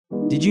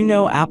Did you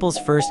know Apple's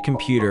first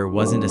computer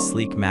wasn't a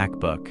sleek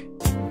MacBook?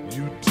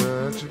 You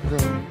touch and go,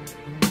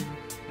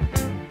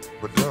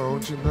 but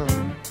don't you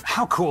know?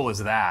 How cool is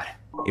that?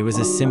 It was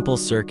a simple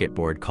circuit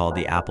board called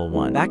the Apple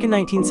I. Back in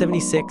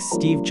 1976,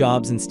 Steve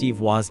Jobs and Steve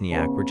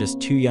Wozniak were just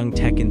two young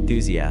tech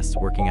enthusiasts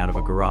working out of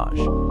a garage.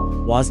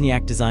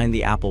 Wozniak designed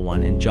the Apple I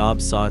and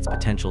Jobs saw its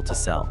potential to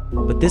sell.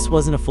 But this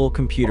wasn't a full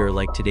computer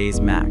like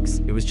today's Macs.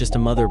 It was just a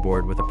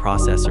motherboard with a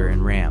processor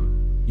and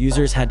RAM.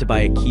 Users had to buy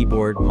a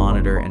keyboard,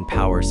 monitor, and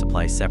power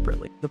supply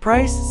separately. The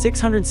price?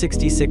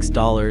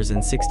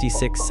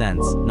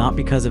 $666.66, not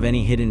because of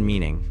any hidden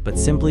meaning, but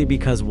simply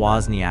because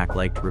Wozniak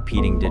liked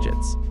repeating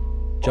digits.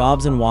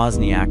 Jobs and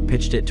Wozniak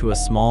pitched it to a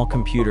small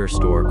computer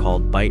store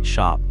called Byte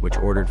Shop, which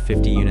ordered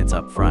 50 units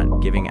up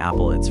front, giving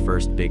Apple its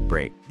first big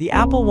break. The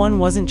Apple I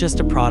wasn't just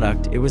a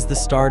product, it was the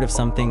start of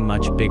something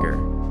much bigger.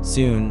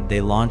 Soon,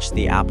 they launched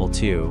the Apple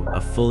II, a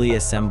fully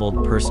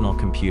assembled personal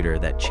computer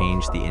that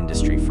changed the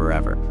industry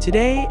forever.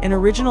 Today, an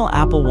original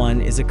Apple I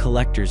is a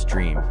collector's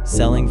dream,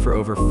 selling for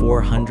over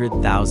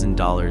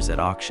 $400,000 at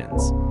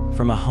auctions.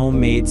 From a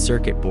homemade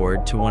circuit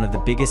board to one of the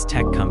biggest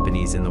tech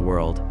companies in the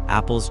world,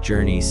 Apple's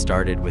journey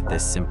started with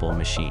this simple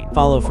machine.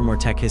 Follow for more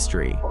tech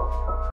history.